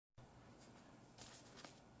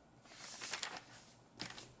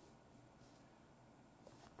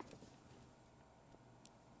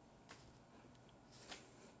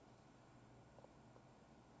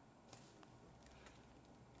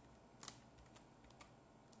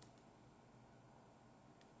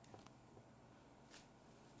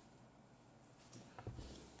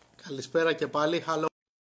Καλησπέρα και πάλι. Hello.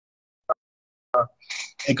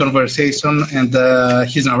 A conversation and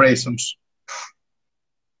his narrations.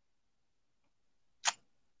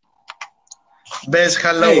 BEZ,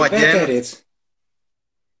 hello again. Back at it.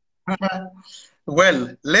 Well,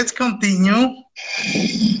 let's continue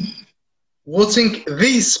watching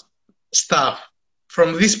this stuff from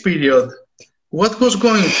this period. What was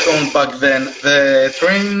going on back then? The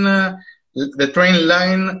train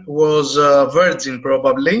line was Virgin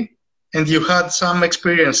probably, and you had some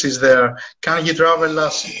experiences there. Can you travel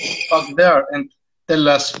us back there and tell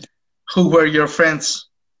us who were your friends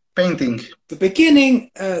painting? The beginning,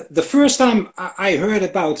 the first time I heard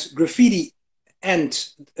about graffiti and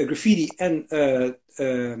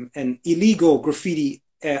illegal graffiti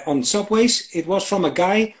on subways, it was from a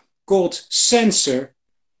guy called Censor.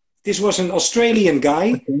 This was an Australian guy,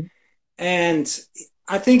 okay. And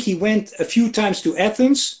I think he went a few times to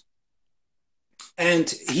Athens, and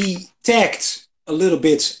he tagged a little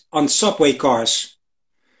bit on subway cars.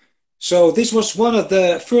 So this was one of the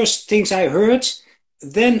first things I heard.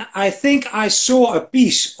 Then I think I saw a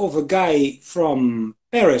piece of a guy from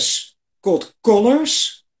Paris called Colors,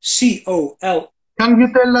 C-O-L. Can you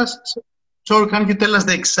tell us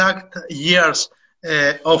the exact years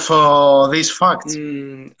of these facts?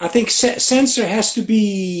 I think Censor has to be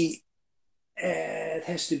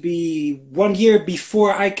 1 year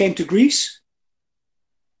before I came to Greece.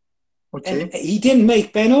 Okay. And he didn't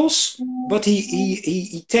make panels, but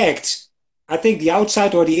he tagged, I think, the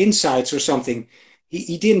outside or the insides or something.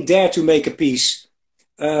 He didn't dare to make a piece.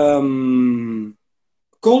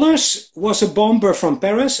 Colors was a bomber from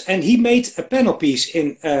Paris, and he made a panel piece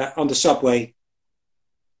on the subway.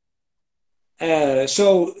 So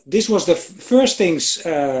this was the first things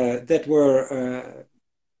that were,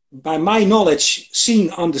 by my knowledge, seen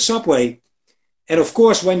on the subway. And of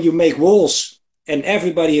course, when you make walls and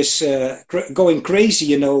everybody is going crazy,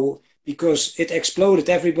 you know, because it exploded,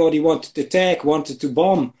 everybody wanted to tag, wanted to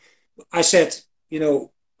bomb. I said, you know,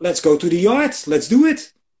 let's go to the yard, let's do it.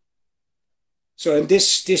 So, and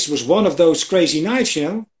this was one of those crazy nights, you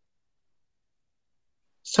know.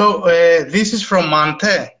 So, this is from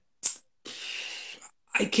Mante?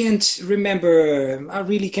 I can't remember. I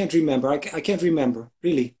really can't remember. I can't remember,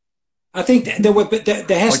 really. I think there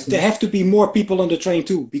have to be more people on the train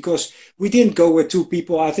too, because we didn't go with 2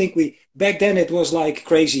 people. I think back then it was like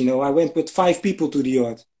crazy, you know. I went with 5 people to the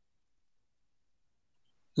yard.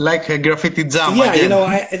 Like a graffiti jam. Yeah, again. You know,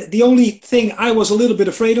 the only thing I was a little bit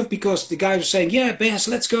afraid of, because the guy was saying, yeah, BEZ,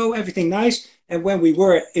 let's go, everything nice. And when we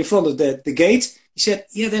were in front of the gate, he said,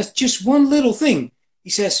 yeah, there's just one little thing.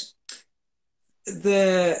 He says, the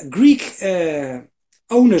Greek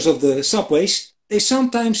owners of the subways, they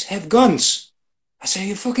sometimes have guns. I say,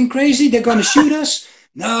 you're fucking crazy? They're going to shoot us?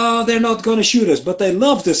 No, they're not going to shoot us, but they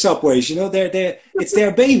love the subways, you know, it's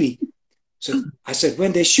their baby. So I said,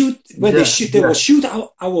 when they will shoot,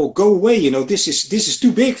 I will go away. You know, this is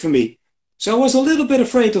too big for me. So I was a little bit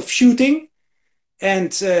afraid of shooting,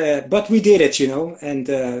 and but we did it, you know. And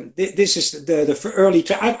this is the early.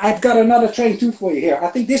 I've got another train too for you here. I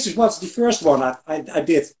think this was the first one I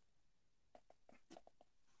did.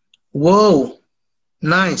 Whoa,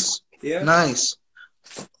 nice. Yeah, nice.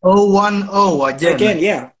 010 again. Again,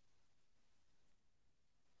 yeah.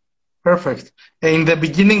 Perfect. In the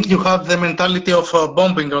beginning, you had the mentality of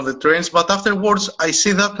bombing on the trains, but afterwards, I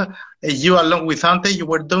see that you, along with Ante, you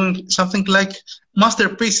were doing something like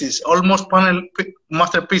masterpieces, almost panel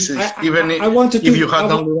masterpieces, if you had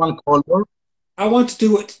only one color. I wanted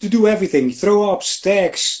to do everything: throw ups,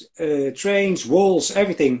 stacks, trains, walls,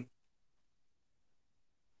 everything.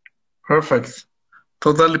 Perfect.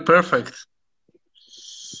 Totally perfect.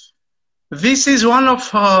 This is one of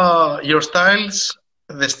your styles.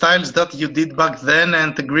 The styles that you did back then,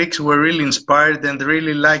 and the Greeks were really inspired and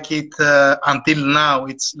really like it until now.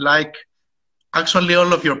 It's like actually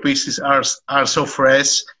all of your pieces are so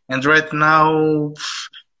fresh, and right now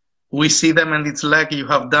we see them and it's like you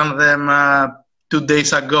have done them 2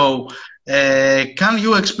 days ago. Can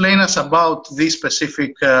you explain us about this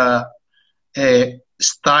specific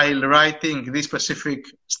style writing, this specific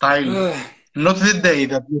style? Not the day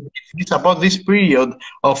that it's about this period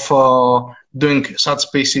of doing such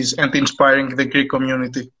pieces and inspiring the Greek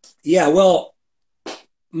community. Yeah, well,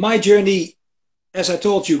 my journey, as I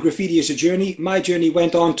told you, graffiti is a journey. My journey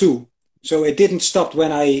went on too. So it didn't stop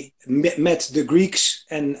when I met the Greeks,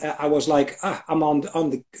 and I was like, I'm on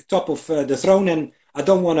the top of the throne and I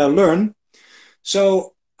don't want to learn. So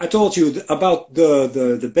I told you about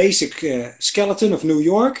the basic skeleton of New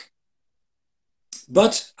York.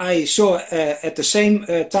 But I saw at the same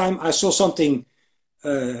time, I saw something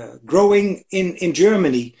growing in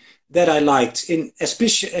Germany. that I liked,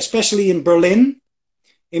 especially in Berlin.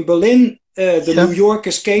 In Berlin, the New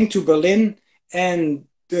Yorkers came to Berlin, and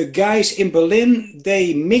the guys in Berlin,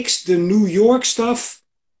 they mixed the New York stuff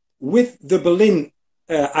with the Berlin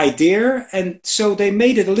idea, and so they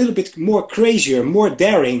made it a little bit more crazier, more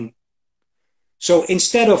daring. So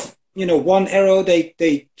instead of, you know, one arrow, they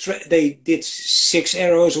did 6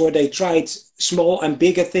 arrows, or they tried small and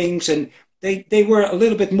bigger things, and they were a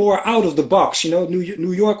little bit more out of the box. You know,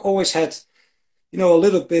 New York always had, you know, a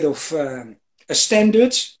little bit of a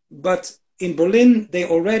standard, but in Berlin they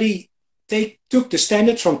already took the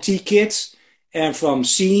standard from T-Kids and from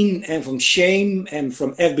Scene and from Shame and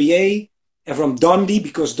from FBA and from Dundee,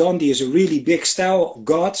 because Dundee is a really big style,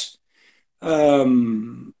 God.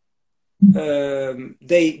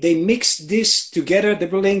 They mixed this together, the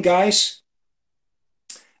Berlin guys,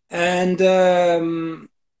 and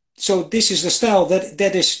so this is the style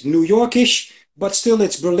that is New Yorkish, but still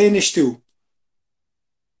it's Berlinish too.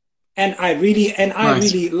 And I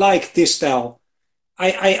really like this style.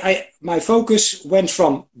 My focus went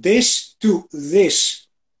from this to this.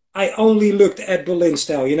 I only looked at Berlin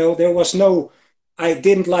style. You know, there was no. I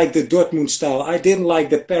didn't like the Dortmund style. I didn't like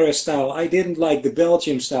the Paris style. I didn't like the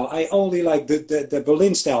Belgium style. I only liked the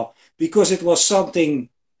Berlin style, because it was something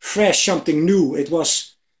fresh, something new. It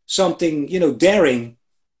was something, you know, daring.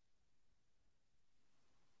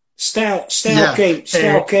 Style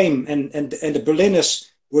came, and the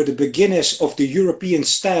Berliners were the beginners of the European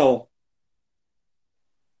style.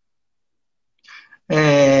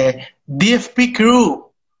 DFP crew.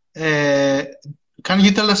 Can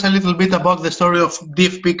you tell us a little bit about the story of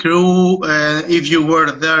DFP crew, if you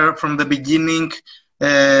were there from the beginning,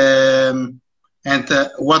 and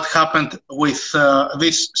what happened with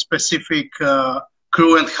this specific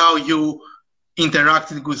crew, and how you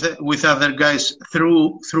interacted with other guys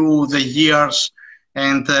through the years,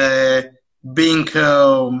 and being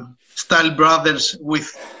style brothers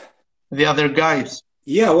with the other guys?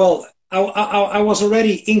 Yeah, well, I was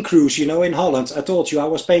already in crews, you know, in Holland. I told you I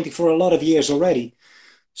was painting for a lot of years already.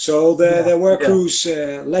 So there were crews,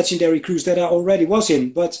 legendary crews that I already was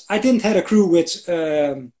in. But I didn't have a crew with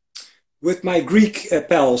my Greek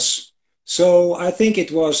pals. So I think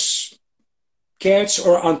it was Kertz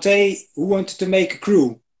or Ante who wanted to make a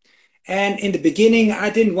crew. And in the beginning, I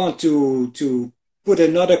didn't want to put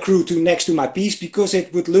another crew next to my piece, because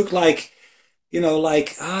it would look like, you know,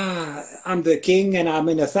 like, I'm the king and I'm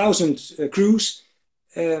in 1,000 crews.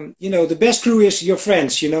 You know, the best crew is your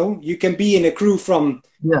friends, you know. You can be in a crew from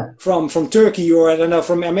Turkey, or I don't know,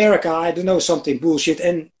 from America, I don't know, something bullshit.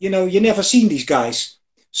 And, you know, you never seen these guys.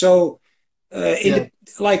 So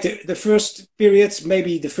the first period,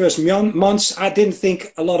 maybe the first months, I didn't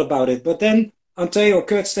think a lot about it. But then Ante or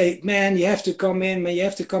Kurt say, man, you have to come in, man, you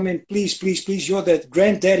have to come in, please, please, please. You're the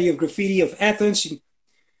granddaddy of graffiti of Athens,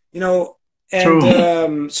 you know.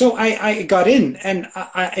 And so I got in, and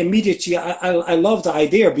I immediately I loved the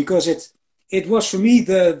idea, because it was for me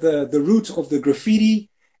the root of the graffiti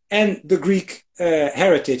and the Greek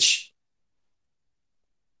heritage.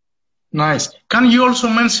 Nice. Can you also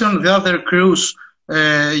mention the other crews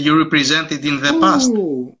you represented in the past?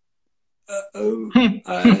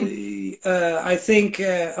 I think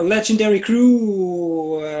a legendary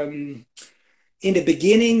crew in the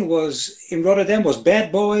beginning was in Rotterdam was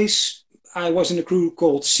Bad Boys. I was in a crew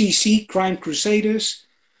called CC, Crime Crusaders.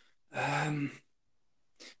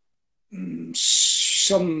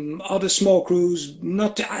 Some other small crews.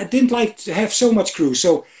 I didn't like to have so much crew.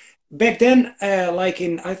 So back then, like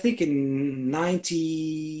I think in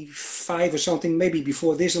 95 or something, maybe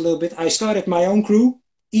before this a little bit, I started my own crew,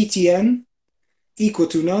 ETN, Equal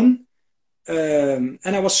to None. And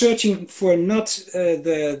I was searching for not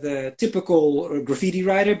the typical graffiti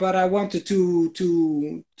writer, but I wanted to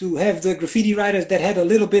have the graffiti writers that had a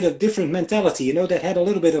little bit of different mentality, you know, that had a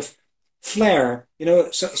little bit of flair, you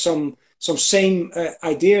know, some same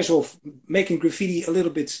ideas of making graffiti a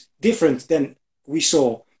little bit different than we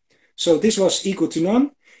saw. So this was Equal to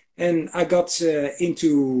None, and I got we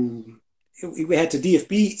had the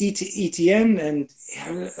DFP, ETN, and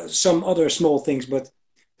some other small things, but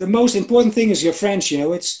the most important thing is your friends, you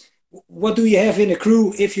know. It's what do you have in a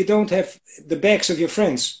crew if you don't have the backs of your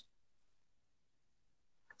friends?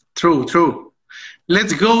 True, true.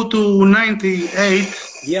 Let's go to 98.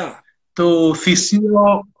 Yeah. To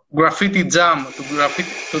Physio Graffiti Jam, to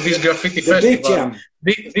this graffiti the festival. Big jam.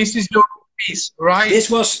 This is your piece, right? This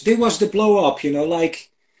was the blow up, you know, like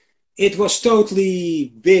it was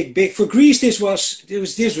totally big. For Greece, this was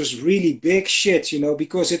really big shit, you know,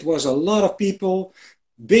 because it was a lot of people.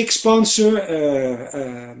 Big sponsor,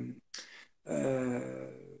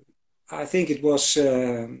 I think it was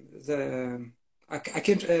I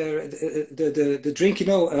can't the drink, you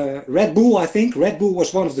know, Red Bull. I think Red Bull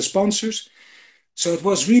was one of the sponsors, so it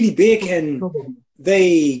was really big, and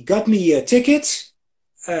they got me a ticket,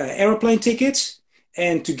 airplane tickets,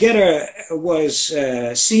 and together was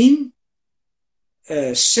Scene,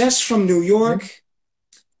 Sess from New York,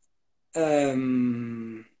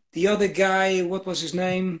 the other guy, what was his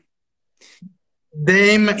name?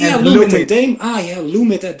 Dame Yeah, and Lumit and Lumit. Dame. Ah, yeah,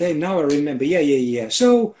 Lumit and Dame. Now I remember. Yeah.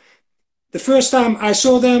 So the first time I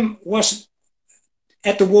saw them was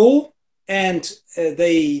at the wall, and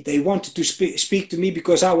they wanted to speak to me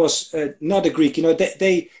because I was not a Greek. You know,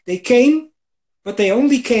 they came, but they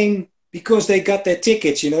only came because they got their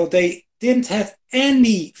tickets. You know, they didn't have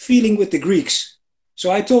any feeling with the Greeks.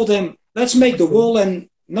 So I told them, let's make the wall and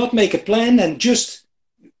not make a plan, and just,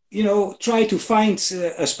 you know, try to find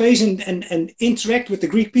a space and interact with the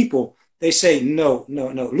Greek people. They say no.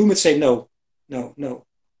 Lumit say no.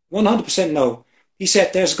 100% no. He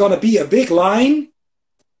said there's gonna be a big line,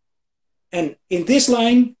 and in this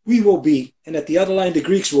line we will be, and at the other line the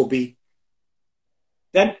Greeks will be.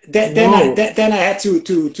 Then I had to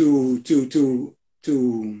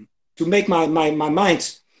make my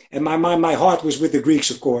mind, and my heart was with the Greeks,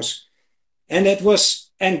 of course. And it was,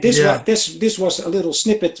 and this was a little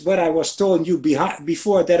snippet what I was telling you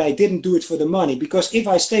before, that I didn't do it for the money, because if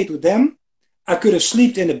I stayed with them, I could have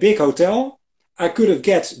slept in a big hotel, I could have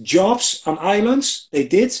get jobs on islands, they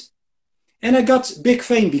did, and I got big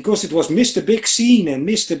fame because it was Mr. Big Scene and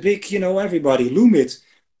Mr. Big, you know, everybody, Lumit.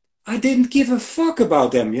 I didn't give a fuck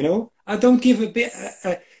about them, you know. I don't give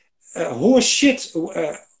a horse shit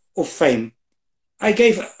of fame. I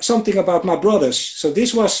gave something about my brothers. So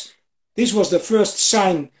this was the first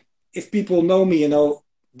sign. If people know me, you know,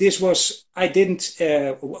 this was, I didn't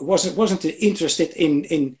wasn't interested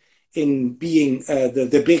in being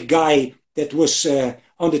the big guy that was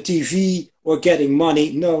on the TV or getting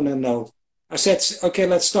money. No. I said, okay,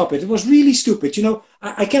 let's stop it. It was really stupid, you know.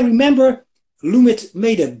 I can remember Lumit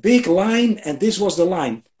made a big line, and this was the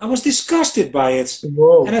line. I was disgusted by it.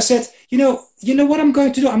 Whoa. And I said, you know what I'm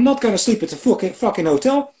going to do? I'm not going to sleep at the fucking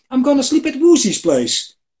hotel. I'm going to sleep at Woozie's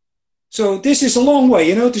place. So this is a long way,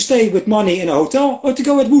 you know, to stay with money in a hotel or to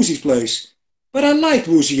go at Woozie's place. But I liked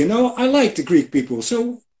Woozie, you know. I liked the Greek people.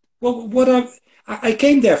 So I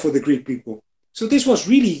came there for the Greek people. So this was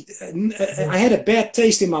really, I had a bad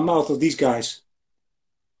taste in my mouth of these guys.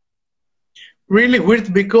 Really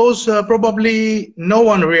weird, because probably no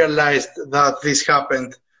one realized that this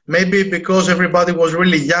happened. Maybe because everybody was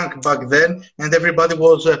really young back then, and everybody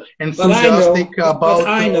was enthusiastic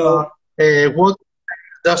about what,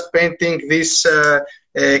 just painting this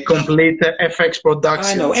complete FX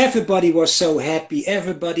production. I know, everybody was so happy.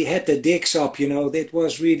 Everybody had their dicks up, you know. It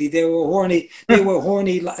was really, they were horny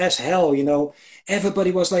as hell, you know.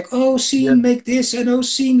 Everybody was like, oh, Scene, make this, and oh,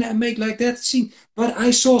 Scene, make like that, Scene. But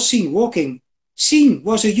I saw Scene walking. Scene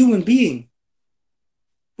was a human being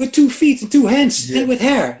with 2 feet and 2 hands and with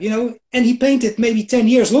hair, you know, and he painted maybe 10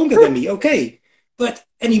 years longer than me, okay.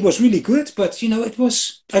 And he was really good, but, you know, it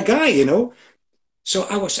was a guy, you know. So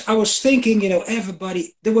I was thinking, you know,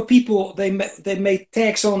 everybody, there were people, they made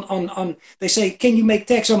tags on, they say, can you make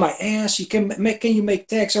tags on my ass? Can you make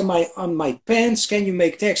tags on my pants? Can you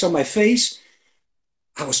make tags on my face?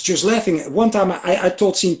 I was just laughing. One time I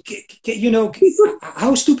told Scene, you know,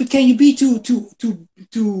 how stupid can you be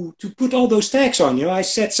to put all those tags on? You know, I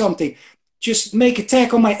said something, just make a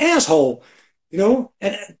tag on my asshole, you know,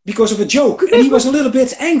 and because of a joke. And he was a little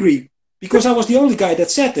bit angry because I was the only guy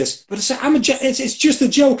that said this. But I said, it's just a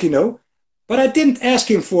joke, you know. But I didn't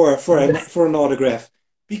ask him for an autograph,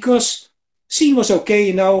 because Scene was okay,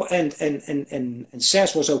 you know, and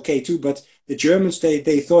Sass was okay too. But the Germans,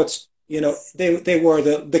 they thought, you know, they were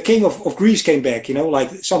the king of Greece came back, you know, like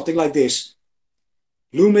something like this.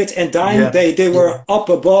 Lumit and Dime, they were up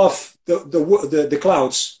above the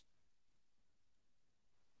clouds.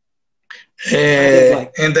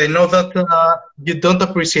 And I know that you don't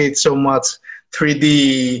appreciate so much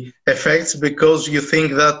 3D effects, because you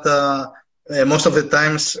think that most of the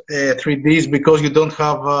times 3D is because you don't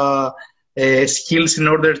have skills in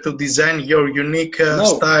order to design your unique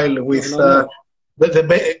style with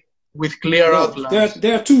with clear outlines.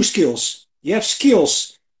 There are 2 skills. You have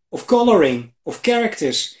skills of coloring, of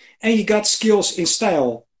characters, and you got skills in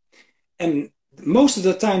style. And most of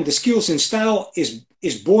the time, the skills in style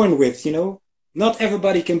is born with, you know. Not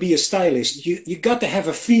everybody can be a stylist. You got to have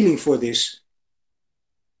a feeling for this.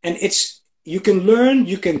 And you can learn,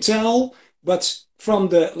 you can tell, but from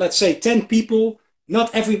the, let's say, 10 people,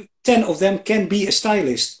 not every 10 of them can be a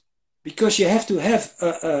stylist. Because you have to have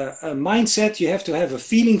a mindset, you have to have a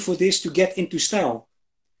feeling for this to get into style.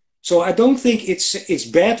 So I don't think it's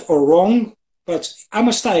bad or wrong, but I'm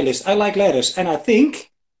a stylist. I like letters, and I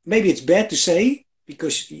think maybe it's bad to say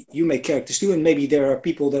because you make characters too, and maybe there are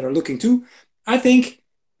people that are looking too. I think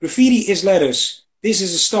graffiti is letters. This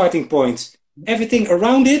is a starting point. Everything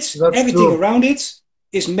around it,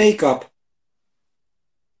 is makeup.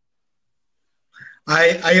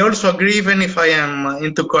 I also agree, even if I am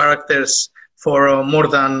into characters for more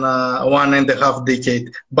than 1.5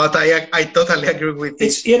 decade. But I totally agree with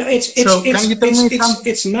this.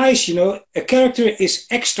 It's nice, you know. A character is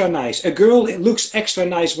extra nice. A girl looks extra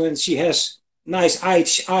nice when she has nice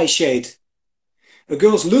eye shade. A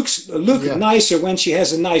girl look nicer when she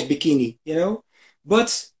has a nice bikini, you know.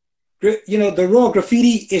 But you know, the raw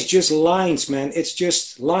graffiti is just lines, man. It's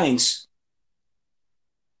just lines.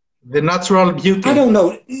 The natural beauty. I don't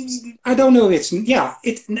know. It's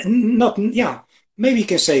maybe you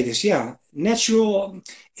can say this. Yeah, natural.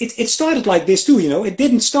 It started like this too. You know, it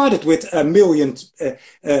didn't start it with a million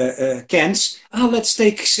cans. Oh, let's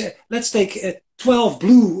take 12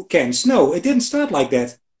 blue cans. No, it didn't start like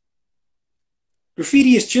that.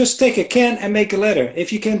 Graffiti is just take a can and make a letter.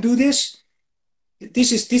 If you can do this,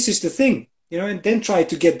 this is the thing. You know, and then try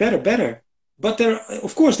to get better. But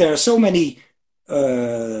of course, there are so many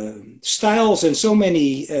styles and so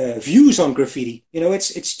many views on graffiti. You know,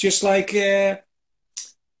 it's just like you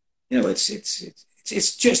know,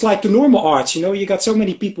 it's just like the normal arts. You know, you got so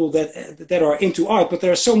many people that are into art, but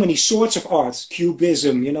there are so many sorts of art.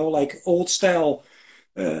 Cubism, you know, like old style,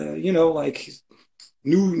 you know, like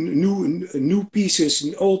new pieces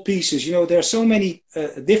and old pieces. You know, there are so many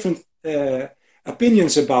different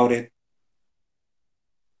opinions about it.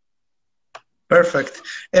 Perfect.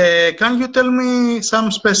 Can you tell me some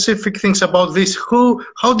specific things about this?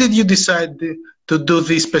 How did you decide to do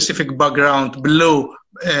this specific background blue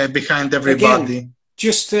behind everybody? Again,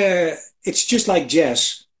 it's just like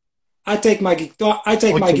jazz. I take my guitar,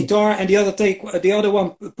 and the other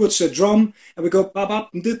one puts a drum, and we go bop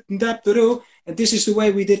and this is the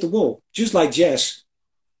way we did the wall, just like jazz,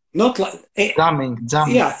 not like jamming.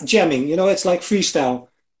 Yeah, jamming. You know, it's like freestyle.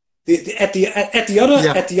 At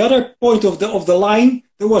the other point of the line,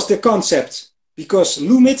 there was the concept, because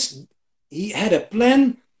Lumit, he had a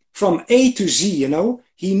plan from A to Z. You know,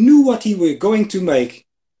 he knew what he was going to make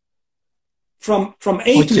from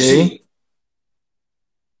A to Z.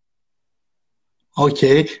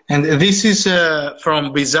 Okay, and this is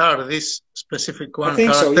from Bizarre, this specific one. I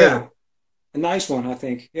think so. Yeah, a nice one. I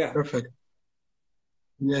think. Yeah. Perfect.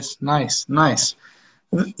 Yes, nice.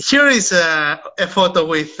 Here is a photo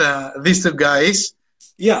with these two guys.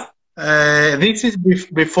 Yeah. This is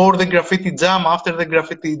before the graffiti jam, after the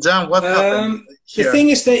graffiti jam. What happened here? The thing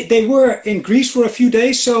is, they were in Greece for a few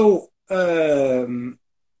days, so there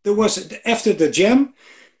was, after the jam,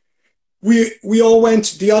 we all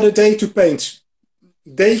went the other day to paint.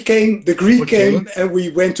 They came, the Greek came, and we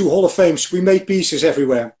went to Hall of Fames. We made pieces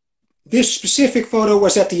everywhere. This specific photo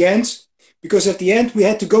was at the end, because at the end we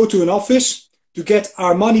had to go to an office to get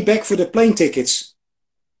our money back for the plane tickets.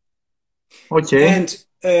 Okay. And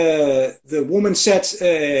the woman said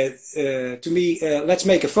to me, let's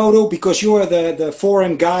make a photo, because you're the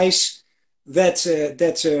foreign guys that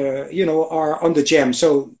you know, are on the jam.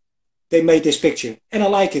 So they made this picture. And I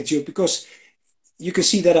like it, because you can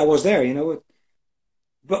see that I was there, you know.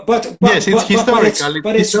 Yes, it's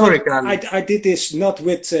historical. I did this not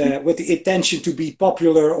with the intention to be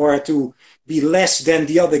popular or to be less than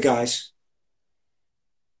the other guys.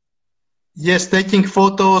 Yes, taking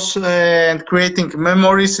photos and creating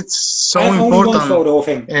memories, it's so important. Only one photo of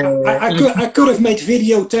him. I could have made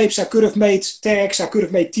videotapes, I could have made tags, I could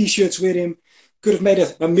have made t-shirts with him, could have made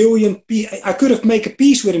a million, I could have made a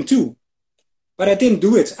piece with him too. But I didn't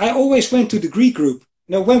do it. I always went to the Greek group.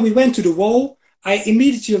 Now, when we went to the wall, I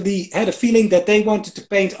immediately had a feeling that they wanted to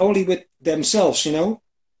paint only with themselves, you know.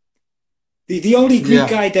 The only Greek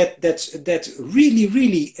guy that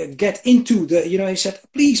really get into the, you know, he said,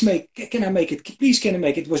 please can I make it? Please, can I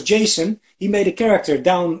make it? It was Jason. He made a character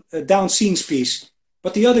down scenes piece.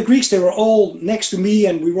 But the other Greeks, they were all next to me,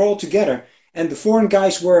 and we were all together. And the foreign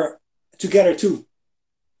guys were together too.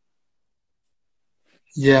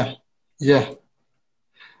 Yeah.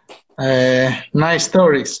 Nice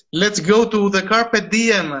stories. Let's go to the Carpe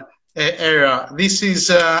Diem era. This is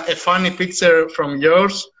a funny picture from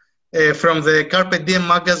yours. From the Carpe Diem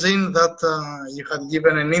magazine that you had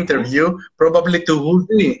given an interview, probably to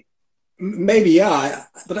Woody. Maybe, yeah.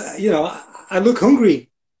 But, you know, I look hungry.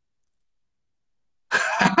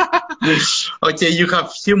 Okay, you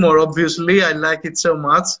have humor, obviously. I like it so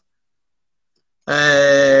much.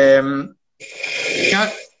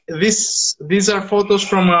 these are photos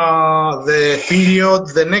from the period,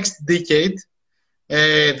 the next decade,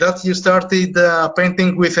 that you started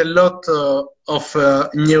painting with a lot of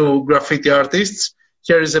new graffiti artists.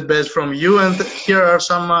 Here is a BEZ from you, and here are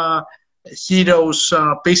some heroes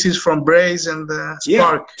pieces from BEZ and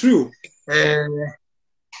Spark. Yeah, true.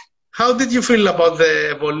 How did you feel about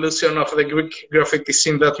the evolution of the Greek graffiti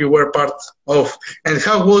scene that you were part of? And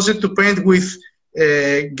how was it to paint with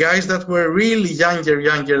guys that were really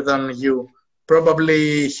younger than you?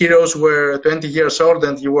 Probably heroes were 20 years old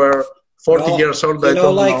and you were 40 years old. I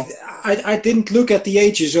don't know. I didn't look at the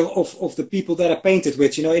ages of the people that I painted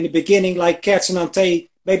with. You know, in the beginning, like Kertz and Ante,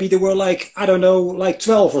 maybe they were like, I don't know, like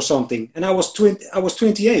 12 or something. And I was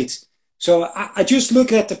 28. So I just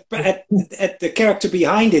look at the character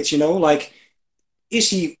behind it, you know, like, does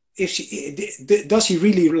he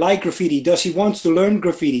really like graffiti? Does he want to learn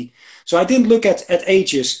graffiti? So I didn't look at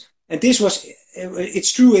ages. And this was,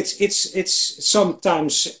 it's true, it's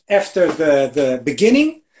sometimes after the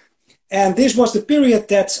beginning. And this was the period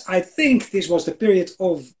that, I think this was the period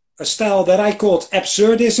of a style that I called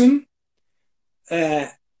absurdism.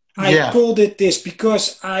 I called it this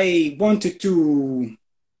because I wanted to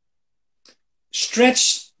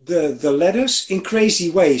stretch the letters in crazy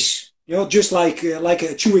ways, you know, just like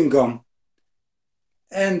a chewing gum.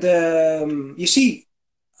 And you see,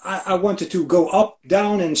 I wanted to go up,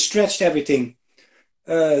 down, and stretch everything.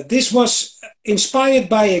 This was inspired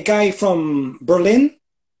by a guy from Berlin.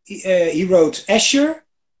 He wrote Escher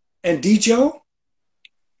and Dijo.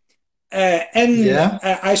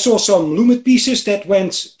 I saw some Lumet pieces that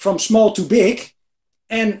went from small to big,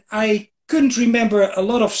 and I couldn't remember. A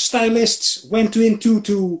lot of stylists went into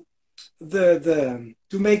to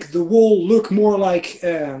make the wall look more like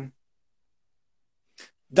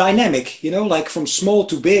dynamic, you know, like from small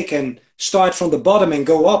to big and start from the bottom and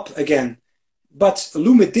go up again. But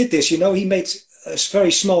Lumet did this, you know, he made a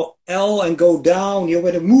very small L and go down, you know,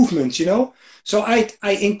 with a movement, you know. So I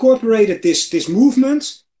incorporated this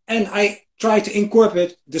movement, and I tried to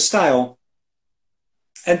incorporate the style.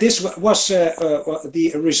 And this was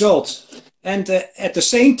the result. And at the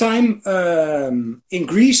same time, in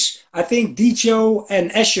Greece, I think Dijo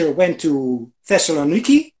and Escher went to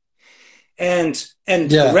Thessaloniki, and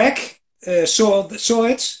Rek saw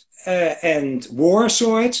it, and War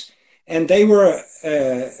saw it, and they were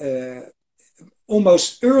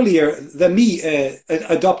almost earlier than me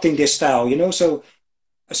adopting this style, you know. So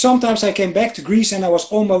sometimes I came back to Greece and I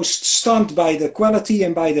was almost stunned by the quality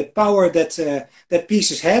and by the power that that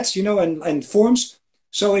pieces had, you know, and forms.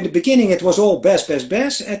 So in the beginning it was all BEZ.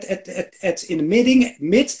 In the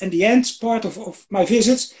mid and the end part of my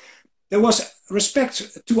visits, there was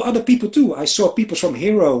respect to other people too. I saw people from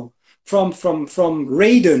Hero, from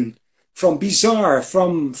Raiden, from Bizarre,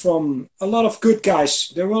 from a lot of good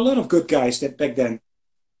guys. There were a lot of good guys that back then.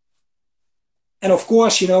 And of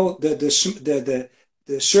course, you know, the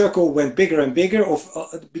circle went bigger and bigger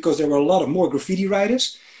because there were a lot of more graffiti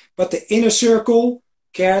writers. But the inner circle,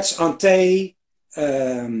 Kertz, Ante,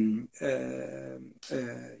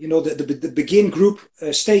 you know, the Begin group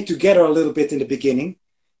stayed together a little bit in the beginning.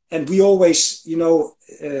 And we always, you know,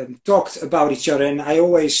 talked about each other. And I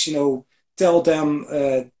always, you know, tell them,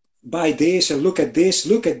 buy this and look at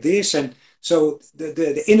this. And so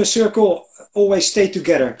the inner circle always stayed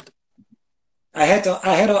together. I had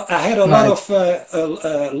a lot of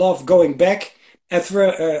love going back and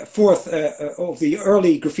forth of the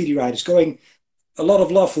early graffiti writers, going a lot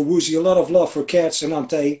of love for Woozy, a lot of love for Kertz and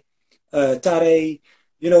Ante, Tare.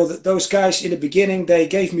 You know, those guys in the beginning, they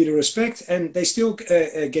gave me the respect, and they still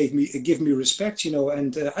give me respect. You know,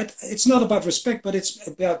 and it's not about respect, but it's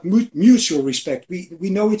about mutual respect. We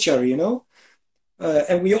know each other, you know,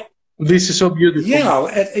 and we. This is so beautiful.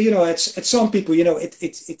 Yeah, you know, at some people, you know,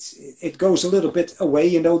 it goes a little bit away.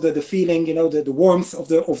 You know, the feeling, you know, the warmth of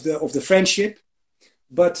the friendship.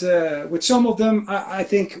 But with some of them, I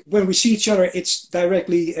think when we see each other, it's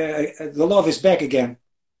directly the love is back again.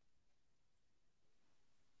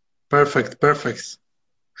 Perfect.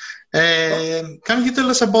 Can you tell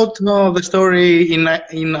us about the story in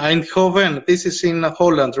Eindhoven? This is in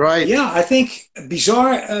Holland, right? Yeah, I think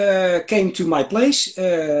Bizarre came to my place.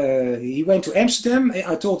 He went to Amsterdam.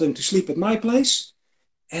 I told him to sleep at my place.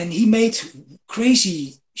 And he made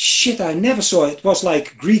crazy shit I never saw. It was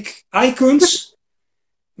like Greek icons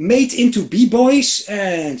made into b-boys.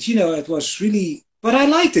 And, you know, it was really... But I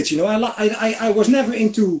liked it, you know. I was never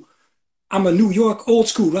into... I'm a New York old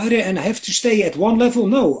school writer and I have to stay at one level.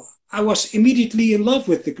 No, I was immediately in love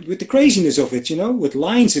with the craziness of it, you know, with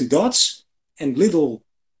lines and dots and little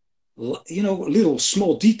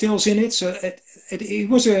small details in it. So it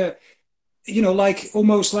was you know, like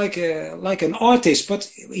almost like an artist, but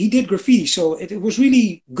he did graffiti, so it was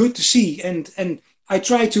really good to see. And I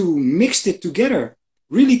tried to mix it together.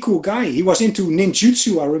 Really cool guy. He was into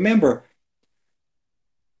ninjutsu. I remember.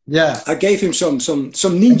 Yeah. I gave him some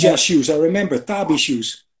ninja shoes. I remember tabi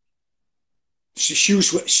shoes.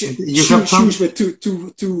 Shoes with shoes with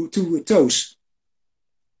two toes.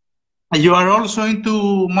 You are also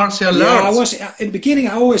into martial Yeah, I arts. was in the beginning.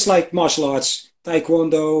 I always liked martial arts,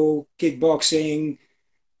 taekwondo, kickboxing,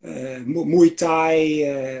 Muay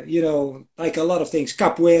Thai. You know, like a lot of things.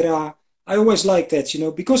 Capoeira. I always liked that. You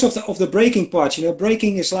know, because of the breaking part. You know,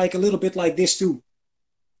 breaking is like a little bit like this too.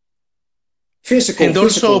 Physical, And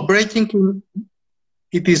also physical. breaking,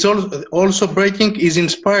 it is also breaking is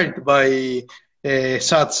inspired by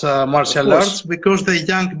such Of martial arts course. because the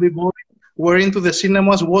young people were into the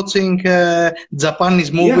cinemas watching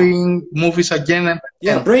Japanese Yeah. movies again and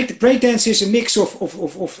Yeah, again. breakdance is a mix of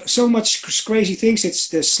so much crazy things. It's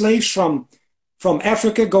the slaves from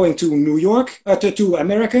Africa going to New York to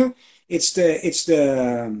America. It's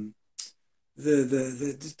the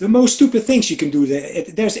most stupid things you can do.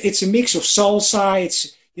 It's a mix of salsa.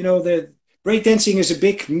 It's you know the breakdancing is a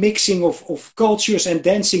big mixing of cultures and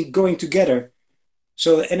dancing going together.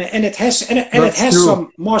 So and it That's has true.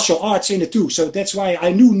 some martial arts in it too. So that's why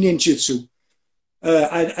I knew ninjutsu.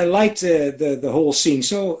 I liked the whole scene.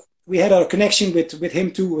 So we had a connection with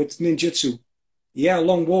him too, with ninjutsu. Yeah,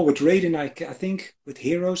 long war with Raiden, I think. With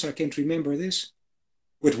Heroes, I can't remember this.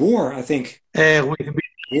 With War, I think. With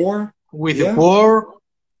War, with yeah, War,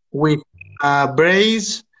 with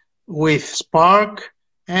Braze, with Spark,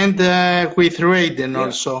 and with Raiden yeah,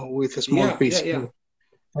 also with a small yeah, yeah, piece. yeah.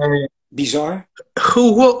 Uh, Bizarre. who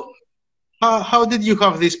how did you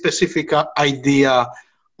have this specific idea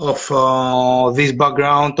of this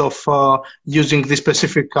background of using the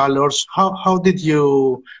specific colors? How did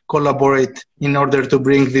you collaborate in order to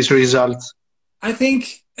bring these results? I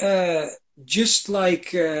think just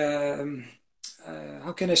like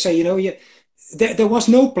how can I say? You know, yeah, there was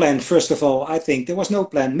no plan. First of all, I think there was no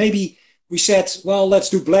plan. Maybe we said, well, let's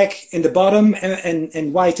do black in the bottom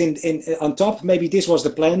and white in on top. Maybe this was the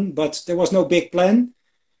plan, but there was no big plan.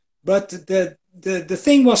 But the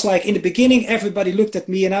thing was like in the beginning, everybody looked at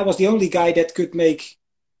me, and I was the only guy that could make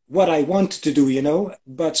what I wanted to do, you know.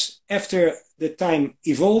 But after the time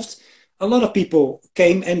evolved, a lot of people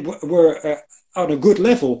came and were on a good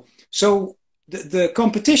level. So the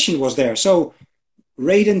competition was there. So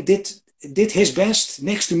Raiden did his best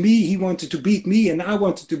next to me. He wanted to beat me, and I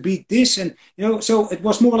wanted to beat this, and you know. So it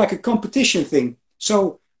was more like a competition thing.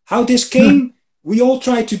 So how this came, we all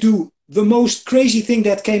tried to do the most crazy thing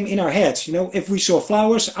that came in our heads. You know, if we saw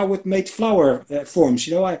flowers, I would make flower forms.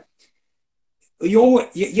 You know, you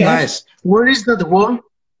have Nice. Where is that wall?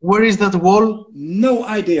 Where is that wall? no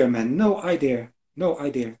idea, man. No idea. No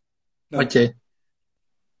idea. No. Okay.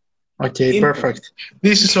 Okay, Imp. perfect.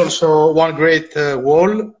 This is also one great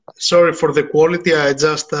wall. Sorry for the quality. I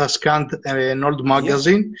just scanned an old Yeah.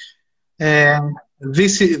 magazine. And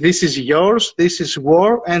this is yours. This is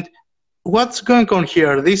War. And what's going on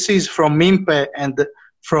here? This is from Mimpe and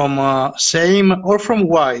from Same or from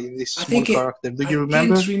Y, this I small think it. character. Do I you can't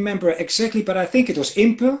remember? remember exactly, but I think it was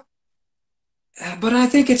Impe. But I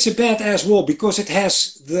think it's a badass wall because it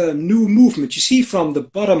has the new movement. You see from the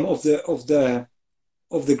bottom of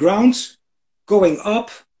the ground going up,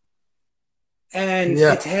 and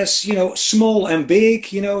Yeah. it has small and big.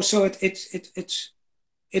 So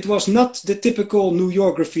it was not the typical New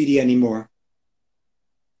York graffiti anymore.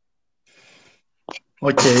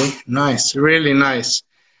 Okay. Nice. Really nice.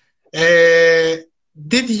 Uh,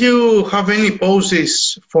 did you have any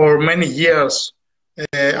poses for many years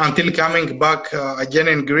until coming back again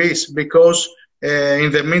in Greece? Because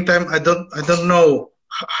in the meantime, I don't know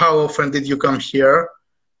how often did you come here.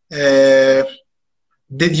 Uh,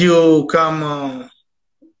 did you come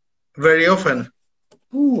very often?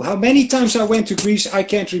 Ooh, how many times I went to Greece, I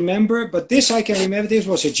can't remember, but this I can remember. This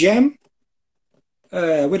was a jam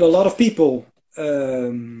with a lot of people.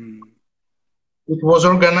 It was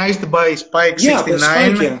organized by Spike Yeah, but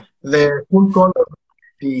Spike, 69, yeah. the full color of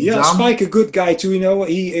the Yeah, jam. Spike, a good guy too.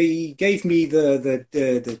 He gave me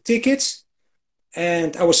the tickets,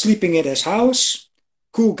 and I was sleeping at his house.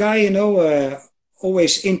 Cool guy,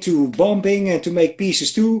 always into bombing and to make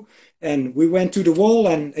pieces too. And we went to the wall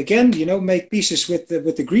and again, make pieces with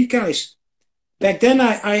the Greek guys. Back then,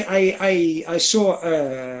 I saw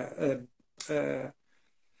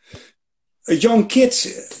a young kid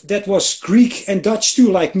that was Greek and Dutch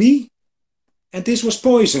too, like me, and this was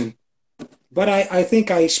Poison. But I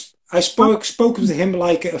think I spoke to him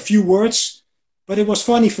like a few words, but it was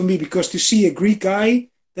funny for me because to see a Greek guy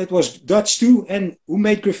that was Dutch too, and who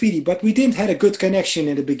made graffiti. But we didn't had a good connection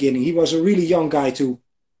in the beginning. He was a really young guy too.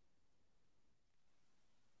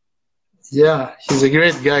 Yeah, he's a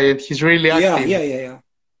great guy and he's really active. Yeah.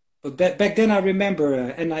 But back then I remember,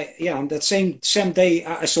 and on that same day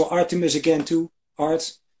I saw Artemis again too.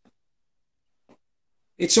 Art.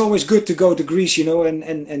 It's always good to go to Greece, you know,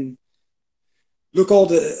 and look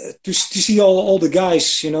to see all the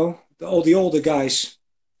guys, you know, all the older guys.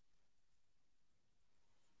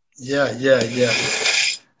 Yeah.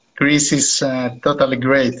 Greece is totally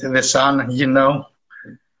great. The sun, you know.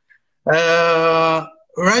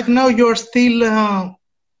 Right now you're still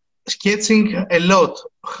sketching a lot.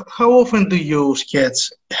 How often do you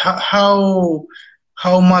sketch? How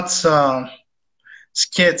much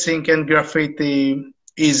sketching and graffiti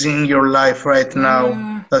is in your life right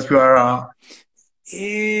now that you are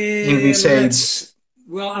in this age?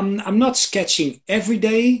 Well, I'm not sketching every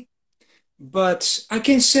day, but I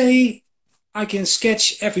can say I can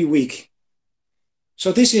sketch every week.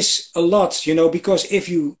 So this is a lot, you know, because if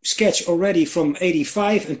you sketch already from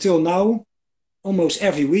 85 until now, almost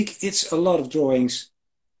every week, it's a lot of drawings.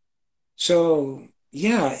 So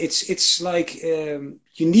yeah, it's like you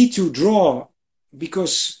need to draw,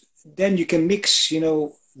 because then you can mix, you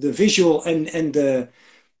know, the visual and the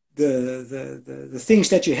things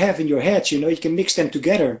that you have in your head, you know, you can mix them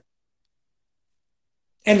together.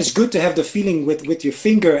 And it's good to have the feeling with your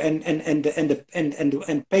finger and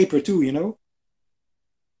paper too, you know.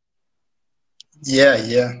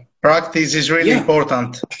 Yeah. Practice is really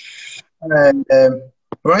important.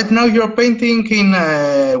 Right now you're painting in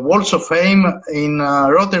Walls of Fame in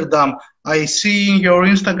Rotterdam. I see in your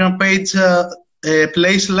Instagram page a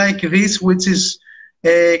place like this, which is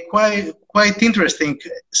quite interesting.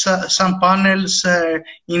 Some panels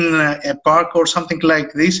in a park or something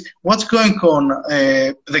like this. What's going on?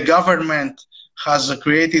 The government has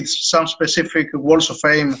created some specific Walls of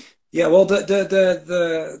Fame. Yeah, well,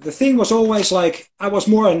 the thing was always like, I was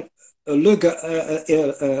more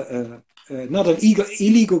not an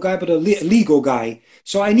illegal guy, but a legal guy.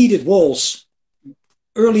 So I needed walls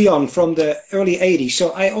early on, from the early 80s.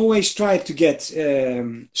 So I always tried to get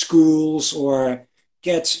schools or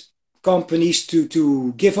get companies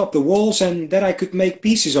to give up the walls and that I could make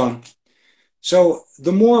pieces on. So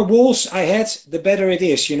the more walls I had, the better it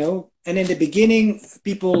is, you know. And in the beginning,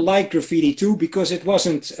 people liked graffiti too, because it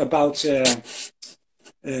wasn't about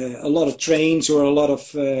a lot of trains or a lot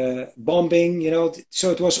of bombing, you know. So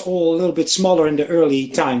it was all a little bit smaller in the early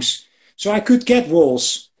times. So I could get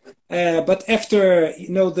walls. But after, you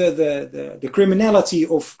know, the criminality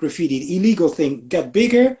of graffiti, the illegal thing, got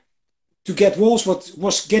bigger, to get walls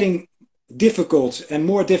was getting difficult and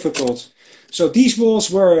more difficult. So these walls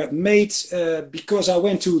were made because I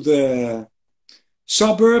went to the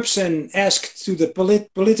suburbs and asked to the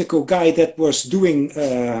political guy that was doing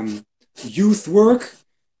youth work,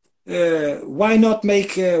 why not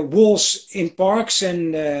make walls in parks,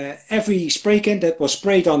 and every spray can that was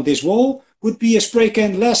sprayed on this wall would be a spray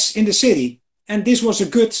can less in the city. And this was a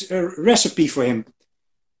good recipe for him.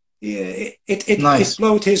 It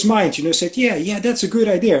blowed his mind, you know, said, yeah, that's a good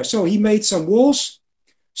idea. So he made some walls.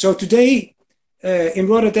 So today in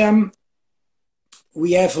Rotterdam,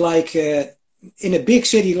 we have like, in a big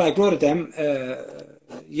city like Rotterdam,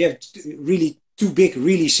 you have really two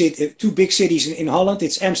big cities in Holland.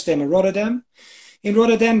 It's Amsterdam and Rotterdam. In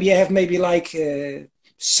Rotterdam, you have maybe like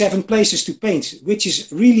 7 places to paint, which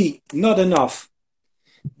is really not enough.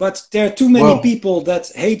 But there are too many people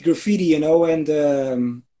that hate graffiti, you know,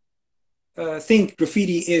 and think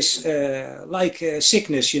graffiti is like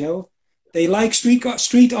sickness, you know. They like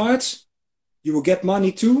street art. You will get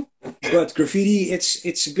money too, but graffiti,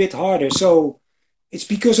 it's a bit harder. So it's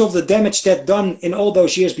because of the damage that done in all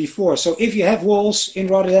those years before. So if you have walls in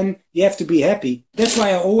Rotterdam, you have to be happy. That's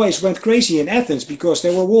why I always went crazy in Athens, because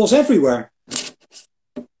there were walls everywhere.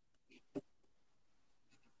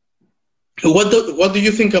 What do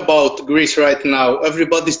you think about Greece right now?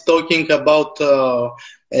 Everybody's talking about all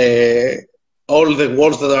the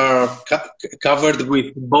walls that are covered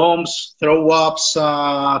with bombs, throw-ups,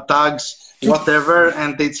 tags, whatever,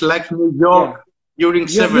 and it's like New York during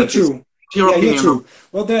 70s. You're true.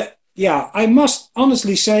 Well, I must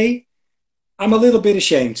honestly say, I'm a little bit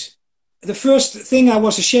ashamed. The first thing I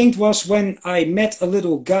was ashamed was when I met a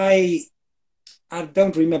little guy, I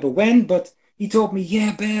don't remember when, but he told me,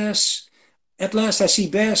 yeah, BEZ, at last I see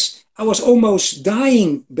BEZ. I was almost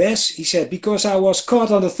dying, BEZ, he said, because I was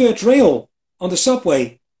caught on the 3rd rail on the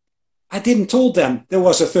subway. I didn't told them there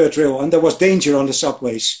was a 3rd rail and there was danger on the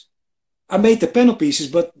subways. I made the panel pieces,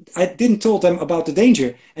 but I didn't told them about the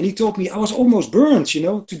danger. And he told me I was almost burned, you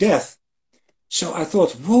know, to death. So I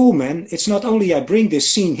thought, whoa, man, it's not only I bring this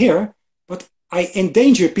scene here, but I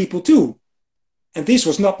endanger people too. And this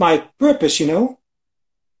was not my purpose, you know.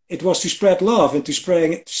 It was to spread love and to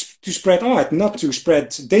spread art, not to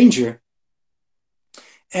spread danger.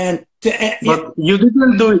 And but you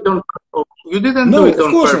didn't do it on purpose. You didn't do it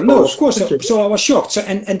on purpose. No, of course not. So I was shocked. So,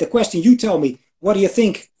 and the question you tell me, what do you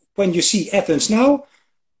think when you see Athens now?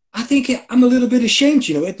 I think I'm a little bit ashamed,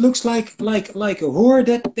 you know. It looks like a whore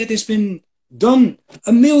that has been done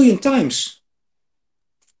a million times.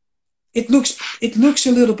 It looks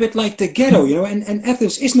a little bit like the ghetto, you know, and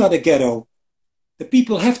Athens is not a ghetto. The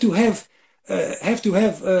people have to have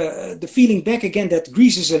the feeling back again that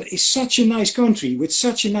Greece is such a nice country with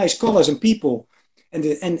such a nice colors and people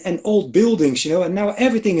and old buildings, you know, and now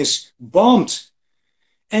everything is bombed.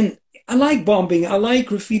 And I like bombing, I like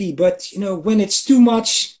graffiti, but you know, when it's too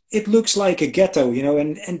much, it looks like a ghetto, you know,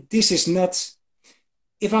 and this is not,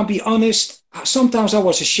 if I'm be honest, sometimes I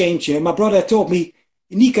was ashamed, you know. My brother told me,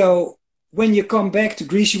 Nico, when you come back to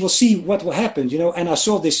Greece, you will see what will happen, you know. And I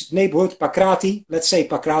saw this neighborhood, Pakrati, let's say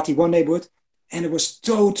Pakrati, one neighborhood, and it was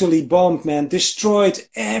totally bombed, man, destroyed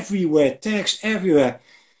everywhere, tags everywhere.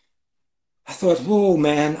 I thought, whoa,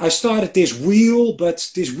 man, I started this wheel,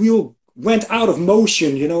 but this wheel went out of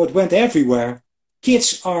motion, you know, it went everywhere.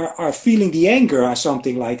 Kids are feeling the anger or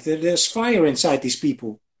something like that. There's fire inside these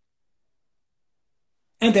people.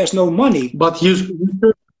 And there's no money. But you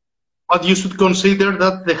should consider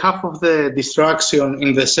that the half of the destruction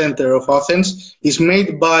in the center of Athens is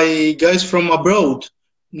made by guys from abroad,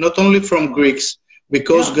 not only from Greeks,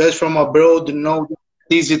 because guys from abroad know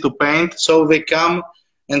it's easy to paint, so they come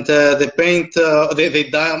and they paint,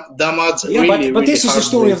 they damage but this is the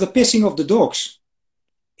story of the pissing of the dogs.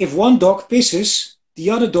 If one dog pisses, the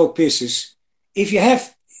other dog pisses. If you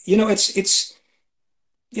have, you know, it's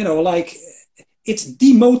you know, like, it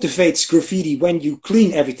demotivates graffiti when you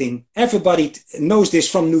clean everything. Everybody knows this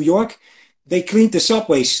from New York. They cleaned the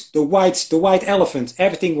subways, the white elephant.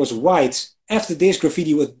 Everything was white. After this,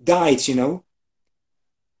 graffiti died, you know.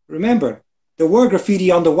 Remember, there were graffiti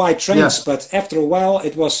on the white trains, but after a while,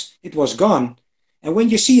 it was gone. And when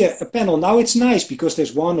you see a panel, now it's nice because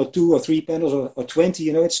there's 1 or 2 or 3 panels or 20,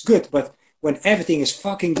 you know, it's good. But when everything is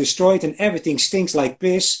fucking destroyed and everything stinks like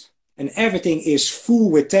piss and everything is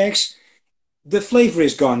full with tags, the flavor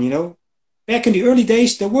is gone, you know. Back in the early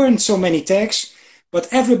days, there weren't so many tags, but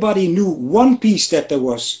everybody knew one piece that there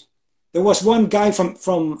was. There was one guy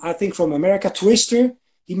from I think from America, Twister.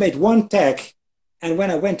 He made one tag. And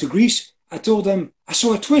when I went to Greece, I told them, I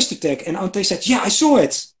saw a Twister tag. And Ante said, yeah, I saw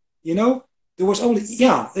it. You know, there was only,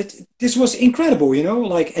 this was incredible, you know,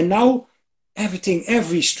 like, and now everything,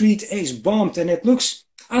 every street is bombed. And it looks,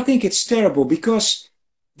 I think it's terrible because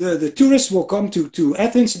the tourists will come to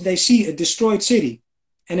Athens and they see a destroyed city.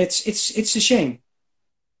 And it's a shame.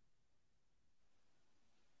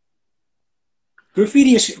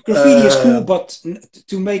 Graffiti is cool, but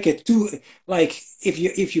to make it too, like,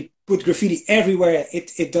 if you put graffiti everywhere,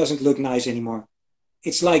 it doesn't look nice anymore.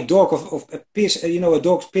 It's like dog of piss, you know, a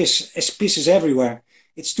dog's pisses everywhere.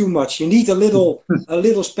 It's too much. You need a little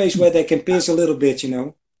space where they can piss a little bit, you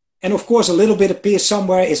know. And of course, a little bit of piss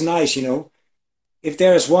somewhere is nice, you know. If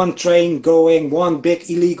there is one train going, one big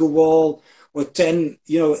illegal wall, or 10,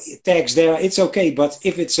 you know, tags there, it's okay. But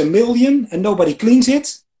if it's 1 million and nobody cleans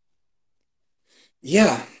it,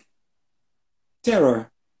 yeah,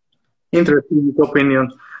 terror. Interesting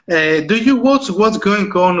opinion. Do you watch what's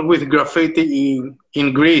going on with graffiti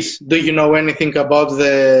in Greece? Do you know anything about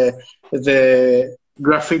the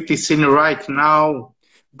graffiti scene right now?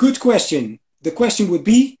 Good question. The question would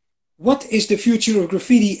be, what is the future of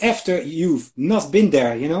graffiti after you've not been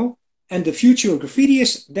there, you know? And the future of graffiti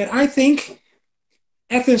is that I think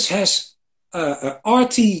Athens has an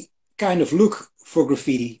arty kind of look for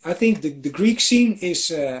graffiti. I think the Greek scene is,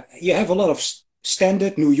 you have a lot of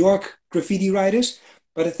standard New York graffiti writers,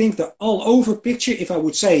 but I think the all over picture, if I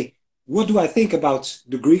would say, what do I think about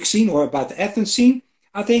the Greek scene or about the Athens scene?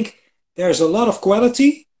 I think there's a lot of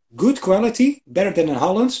quality, good quality, better than in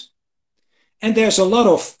Holland. And there's a lot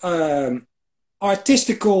of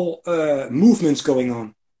artistical movements going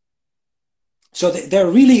on. So they're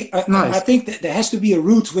really, nice. I think that there has to be a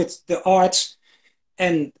root with the arts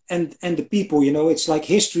and the people, you know. It's like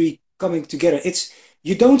history coming together. It's,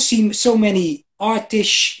 you don't see so many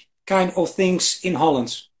artish kind of things in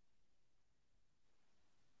Holland.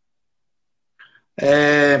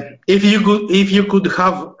 If you could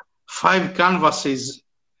have 5 canvases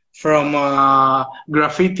from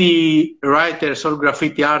graffiti writers or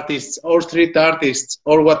graffiti artists or street artists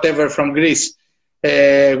or whatever from Greece,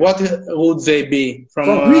 what would they be?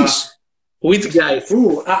 From Greece? Which guys?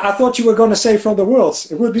 Ooh, I thought you were going to say from the world.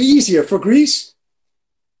 It would be easier for Greece.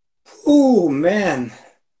 Oh man,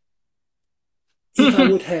 if I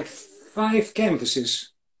would have 5 canvases.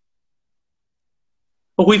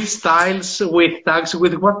 With styles, with tags,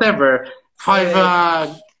 with whatever.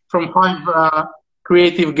 From 5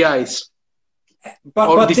 creative guys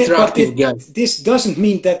or destructive guys. This doesn't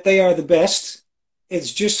mean that they are the best.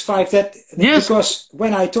 It's just 5 that, yes. Because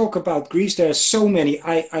when I talk about Greece, there are so many.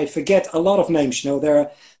 I forget a lot of names. You know,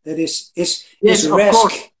 that is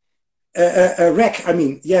Resk, Rek. I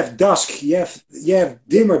mean, you have Dusk, you have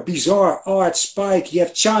Dimmer, Bizarre, Art, Spike. You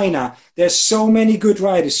have China. There's so many good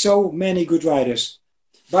writers.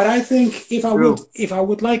 But I think if I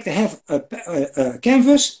would like to have a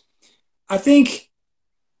canvas, I think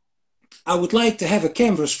I would like to have a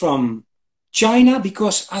canvas from China,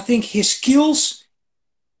 because I think his skills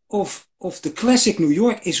of the classic New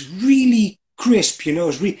York is really crisp. You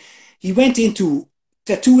know, he went into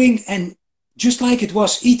tattooing, and just like it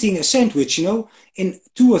was eating a sandwich, you know, in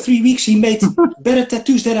 2 or 3 weeks he made better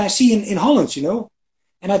tattoos than I see in Holland, you know.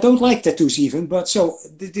 And I don't like tattoos even, but so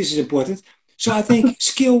this is important. So I think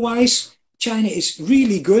skill-wise, China is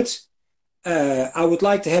really good. I would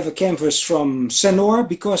like to have a canvas from Sanor,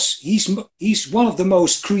 because he's one of the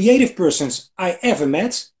most creative persons I ever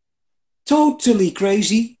met. Totally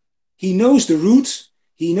crazy. He knows the roots,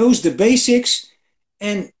 he knows the basics,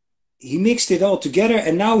 and he mixed it all together.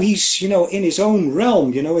 And now he's, you know, in his own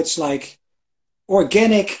realm. You know, it's like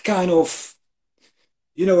organic kind of.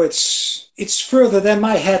 You know, it's further than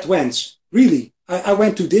my head went. Really, I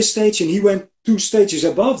went to this stage, and he went 2 stages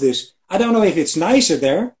above this. I don't know if it's nicer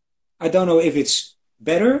there. I don't know if it's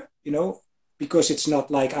better, you know, because it's not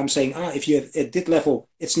like I'm saying, if you're at that level,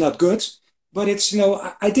 it's not good. But it's, you know,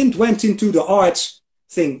 I didn't went into the art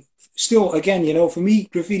thing. Still, again, you know, for me,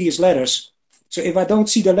 graffiti is letters. So if I don't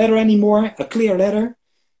see the letter anymore, a clear letter,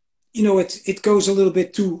 you know, it goes a little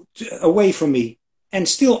bit too away from me. And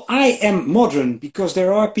still, I am modern, because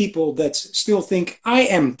there are people that still think I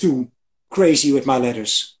am too crazy with my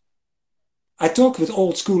letters. I talk with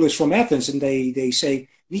old schoolers from Athens, and they say,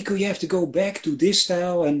 Nico, you have to go back to this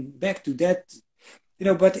style and back to that, you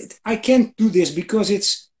know. But I can't do this, because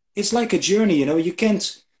it's like a journey, you know. You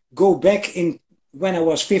can't go back in when I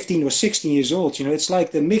was 15 or 16 years old, you know. It's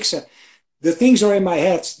like the mixer. The things are in my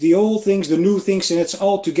head, the old things, the new things, and it's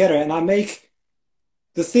all together. And I make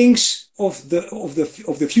the things of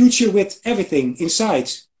the future with everything inside.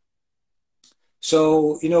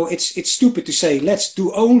 So, you know, it's stupid to say, let's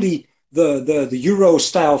do only the Euro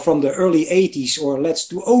style from the early 80s, or let's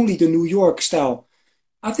do only the New York style.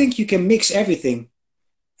 I think you can mix everything,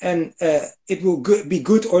 and it will be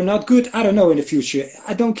good or not good. I don't know in the future.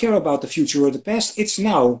 I don't care about the future or the past. It's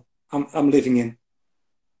now I'm living in.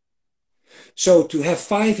 So to have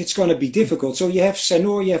 5, it's going to be difficult. So you have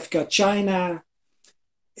Sanor, you have got China.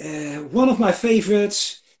 One of my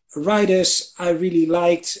favorite writers I really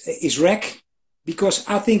liked is Rek, because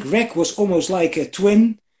I think Rek was almost like a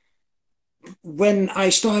twin. When I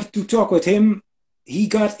started to talk with him, he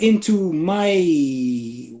got into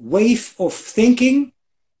my wave of thinking.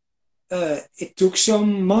 It took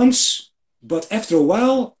some months, but after a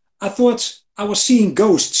while, I thought I was seeing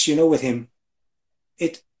ghosts, you know, with him.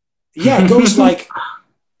 Ghosts, like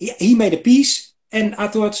he made a piece, and I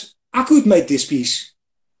thought I could make this piece.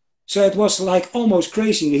 So it was like almost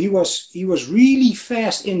crazy. He was really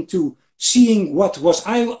fast into seeing what was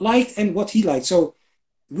I liked and what he liked. So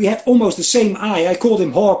we had almost the same eye. I called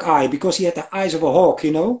him Hawk Eye, because he had the eyes of a hawk,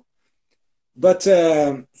 you know. But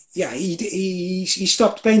he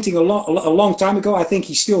stopped painting a long time ago. I think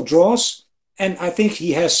he still draws, and I think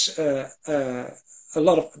he has a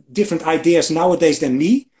lot of different ideas nowadays than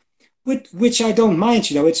me, which I don't mind.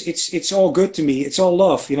 You know, it's all good to me. It's all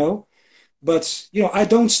love, you know. But you know, I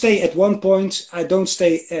don't stay at one point. I don't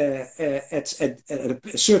stay at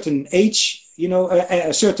a certain age. You know,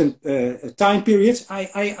 a certain time period.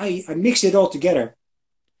 I mixed it all together.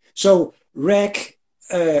 So Rek,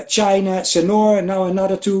 China, Sanor, now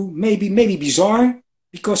another 2, maybe Bizarre,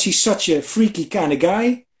 because he's such a freaky kind of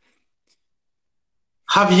guy.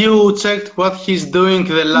 Have you checked what he's doing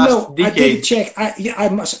the last decade? I didn't check. I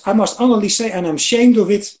must honestly say, and I'm ashamed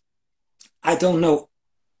of it, I don't know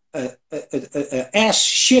ass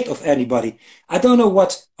shit of anybody. I don't know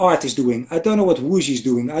what Art is doing. I don't know what Woozy is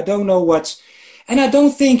doing. I don't know what... And I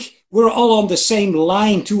don't think we're all on the same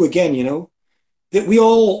line too, again, you know. That we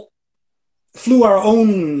all flew our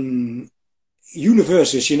own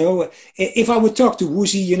universes, you know. If I would talk to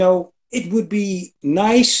Woozy, you know, it would be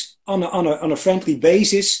nice on a friendly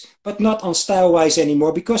basis, but not on style-wise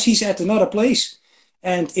anymore, because he's at another place.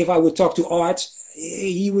 And if I would talk to Art,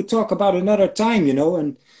 he would talk about another time, you know,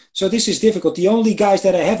 and so this is difficult. The only guys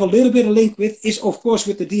that I have a little bit of link with is, of course,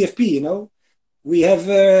 with the DFP, you know. We have,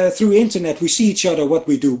 through internet, we see each other, what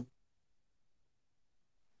we do.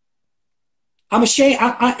 I'm ashamed,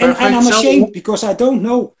 and I'm ashamed because I don't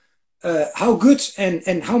know how good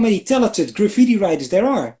and how many talented graffiti writers there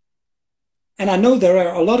are. And I know there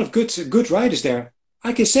are a lot of good writers there.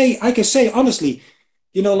 I can say honestly,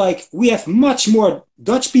 you know, like we have much more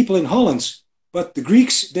Dutch people in Holland, but the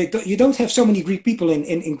Greeks, you don't have so many Greek people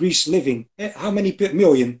in Greece living. How many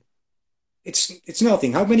million? It's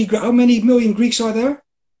nothing. How many million Greeks are there?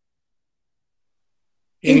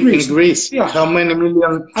 In Greece, yeah. How many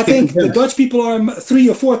million? I think the Dutch people are 3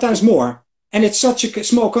 or 4 times more, and it's such a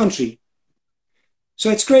small country. So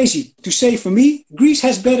it's crazy to say for me, Greece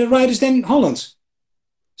has better writers than Holland.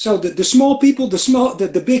 So the small people,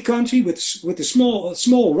 the big country with the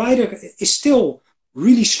small writer is still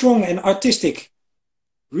really strong and artistic,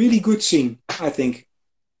 really good scene, I think.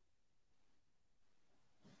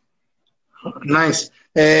 Nice.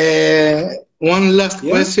 One last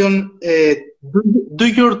question. Do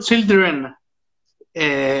your children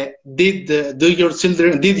did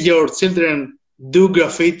your children do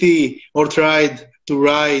graffiti or tried to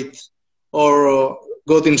write or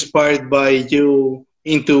got inspired by you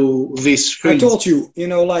into this field? I told you, you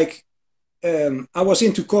know, like I was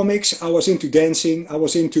into comics, I was into dancing, I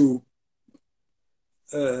was into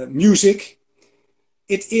music.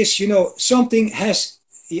 It is, you know, something has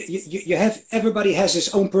you have, everybody has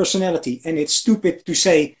his own personality, and it's stupid to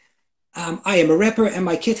say I am a rapper and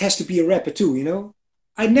my kid has to be a rapper too, you know.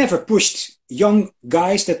 I never pushed young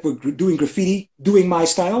guys that were doing graffiti doing my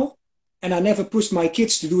style, and I never pushed my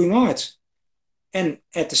kids to doing art. And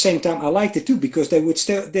at the same time, I liked it too, because they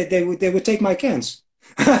would take my cans.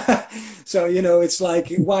 So, you know, it's like,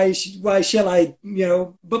 why shall I, you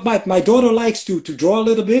know, but my daughter likes to draw a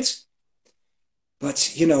little bit,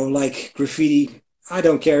 but, you know, like graffiti, I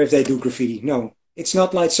don't care if they do graffiti. No, it's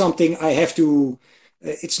not like something I have to,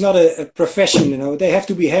 it's not a profession, you know. They have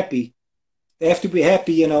to be happy. They have to be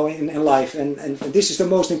happy, you know, in life. And this is the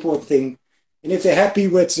most important thing. And if they're happy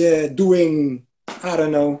with doing, I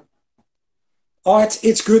don't know, art,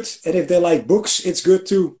 it's good. And if they like books, it's good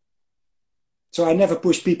too. So I never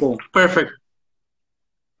push people. Perfect.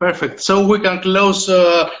 Perfect. So we can close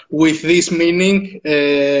with this meaning,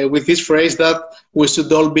 with this phrase that we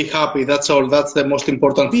should all be happy. That's all. That's the most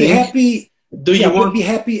important thing. Be happy. Do you want? Be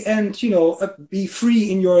happy and, you know, be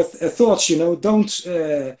free in your thoughts. You know, don't.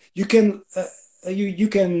 You can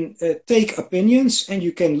take opinions and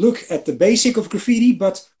you can look at the basic of graffiti.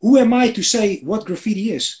 But who am I to say what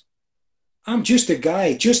graffiti is? I'm just a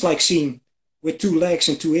guy, just like Seen, with 2 legs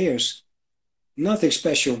and 2 ears. Nothing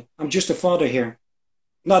special. I'm just a father here.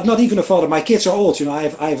 Not even a father. My kids are old, you know.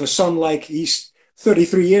 I have a son, like he's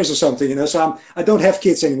 33 years or something, you know. So I don't have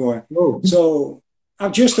kids anymore. Oh. So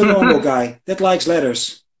I'm just a normal guy that likes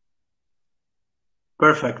letters.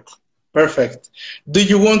 Perfect. Perfect. Do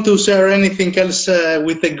you want to share anything else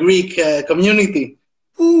with the Greek community?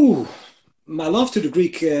 Ooh, my love to the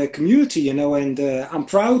Greek community, you know, and I'm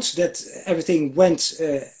proud that everything went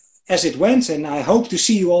as it went, and I hope to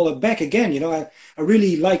see you all back again. You know, I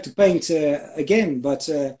really like to paint again, but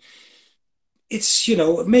it's, you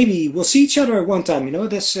know, maybe we'll see each other one time. You know,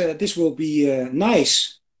 this will be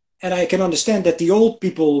nice, and I can understand that the old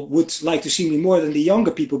people would like to see me more than the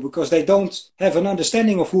younger people, because they don't have an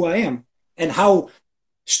understanding of who I am and how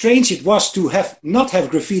strange it was to not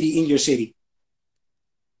have graffiti in your city.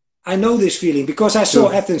 I know this feeling because I saw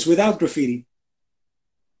Athens without graffiti.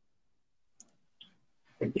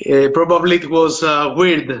 Probably it was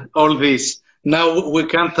weird, all this. Now we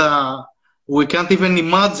can't even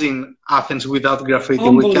imagine Athens without graffiti.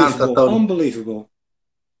 We can't at all. Unbelievable.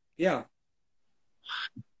 Yeah.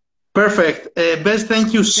 Perfect. BEZ,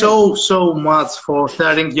 thank you so much for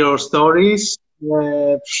sharing your stories.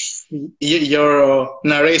 Your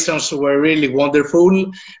narrations were really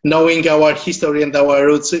wonderful. Knowing our history and our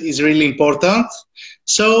roots is really important.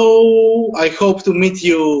 So I hope to meet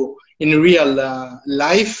you in real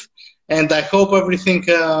life, and I hope everything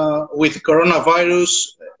with coronavirus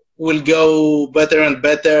will go better and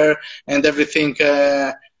better, and everything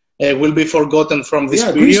will be forgotten from this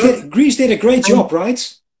period. Greece did a great job, right?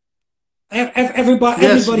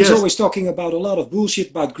 Everybody's always talking about a lot of bullshit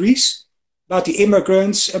about Greece, about the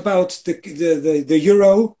immigrants, about the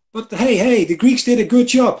euro. But hey, the Greeks did a good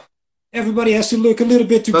job. Everybody has to look a little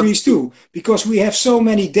bit to Greece too, because we have so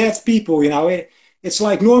many dead people, you know. It's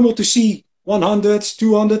like normal to see 100,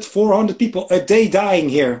 200, 400 people a day dying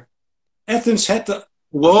here. Athens had of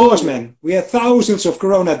course, man. We had thousands of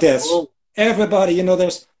corona deaths. Everybody, you know,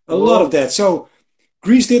 there's a lot of that. So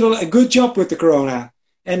Greece did a good job with the corona.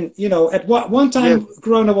 And, you know, at one time,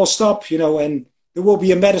 corona will stop, you know, and there will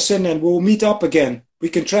be a medicine and we'll meet up again. We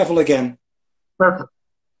can travel again. Perfect.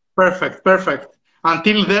 Perfect. Perfect.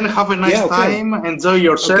 Until then, have a nice time. Enjoy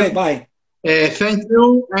yourself. Okay, bye. Thank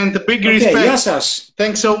you and big respect. Γεια σας.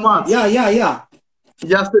 Thanks so much. Yeah.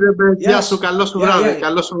 Γεια σου ρε, γεια σου, καλό σου βράδυ.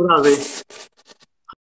 Καλό σου βράδυ.